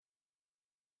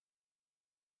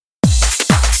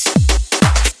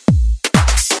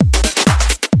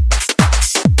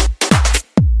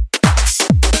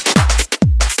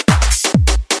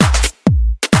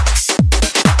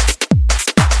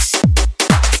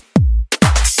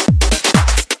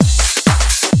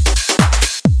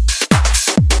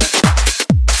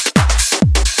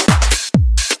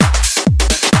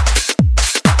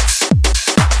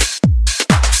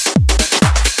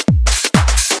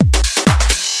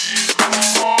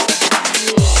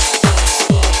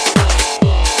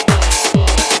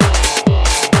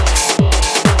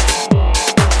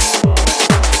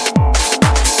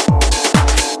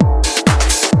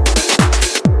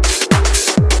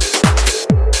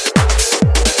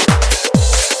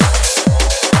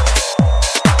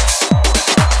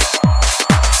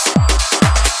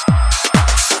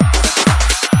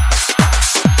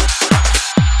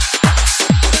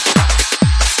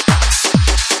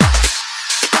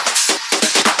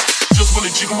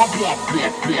jiggle my block,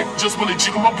 just wanna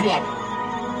jiggle my block,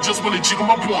 just wanna jiggle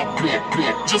my block,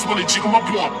 just wanna jiggle my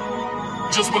block,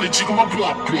 just wanna jiggle my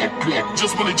block,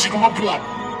 just wanna jiggle my block,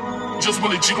 just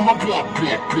wanna jiggle my block,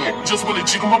 just wanna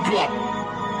jiggle my block,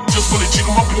 just wanna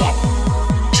jiggle my block,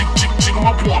 jiggle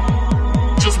my block,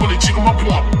 just wanna jiggle my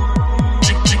block,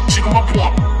 jiggle my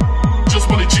block, just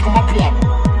wanna jiggle my block,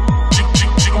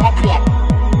 jiggle my block,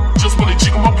 just wanna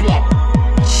jiggle my block.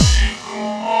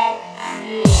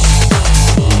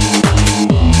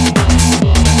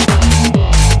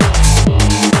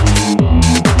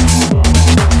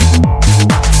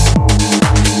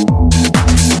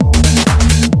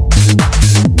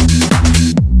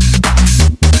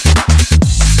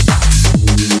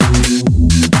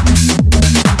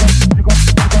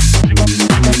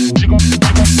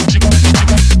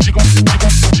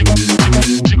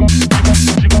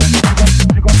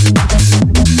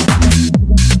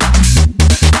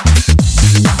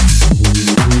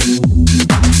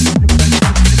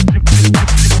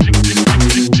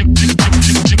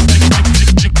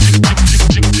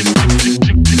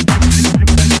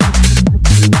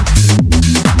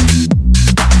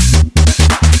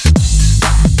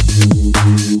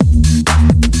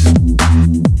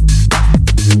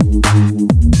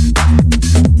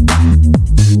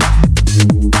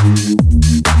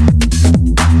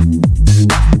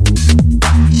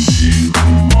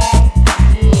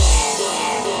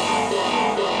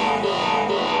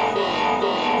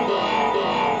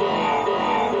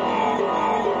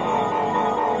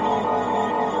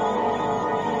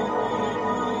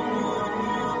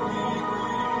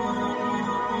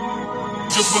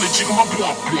 Just wanna jiggle my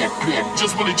block,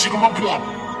 just wanna jiggle my block,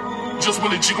 just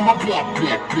wanna jiggle my block,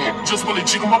 just wanna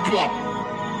jiggle my block,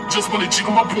 just wanna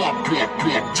jiggle my block,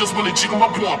 just wanna jiggle my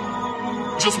block,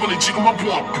 just wanna jiggle my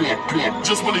block,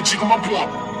 just wanna jiggle my block,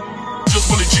 just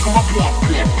wanna jiggle my block,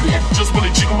 just wanna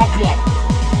jiggle my block,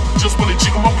 just wanna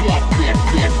jiggle my block,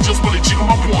 just wanna jiggle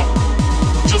my block,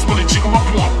 just wanna jiggle my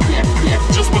block,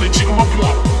 just wanna jiggle my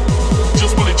block,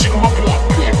 just wanna jiggle my block,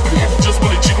 just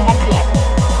wanna jiggle my block.